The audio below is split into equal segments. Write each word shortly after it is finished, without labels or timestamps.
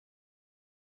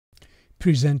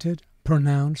presented,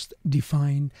 pronounced,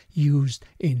 defined, used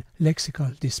in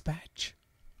lexical dispatch.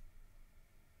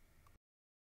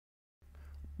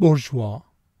 Bourgeois,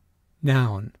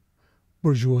 noun,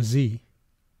 bourgeoisie,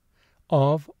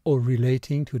 of or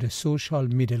relating to the social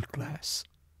middle class.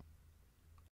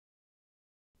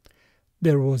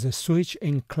 There was a switch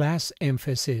in class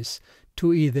emphasis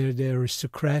to either the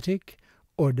aristocratic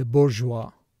or the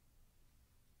bourgeois.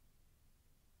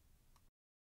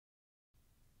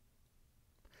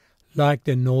 Like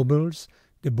the nobles,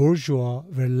 the bourgeois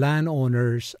were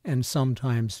landowners and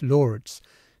sometimes lords,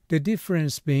 the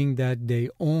difference being that they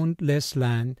owned less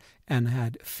land and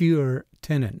had fewer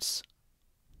tenants.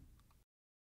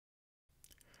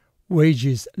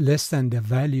 Wages less than the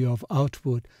value of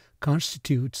output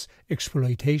constitutes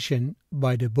exploitation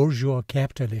by the bourgeois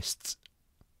capitalists.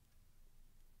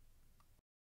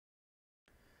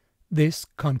 This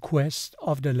conquest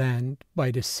of the land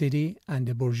by the city and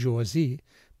the bourgeoisie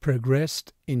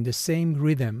progressed in the same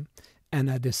rhythm and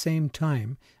at the same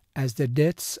time as the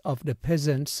debts of the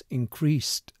peasants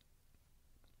increased.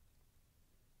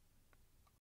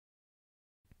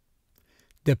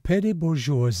 The petty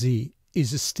bourgeoisie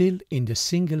is still in the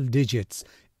single digits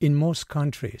in most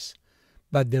countries,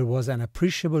 but there was an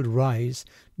appreciable rise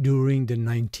during the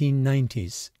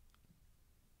 1990s.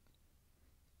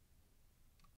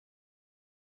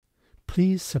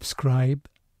 Please subscribe,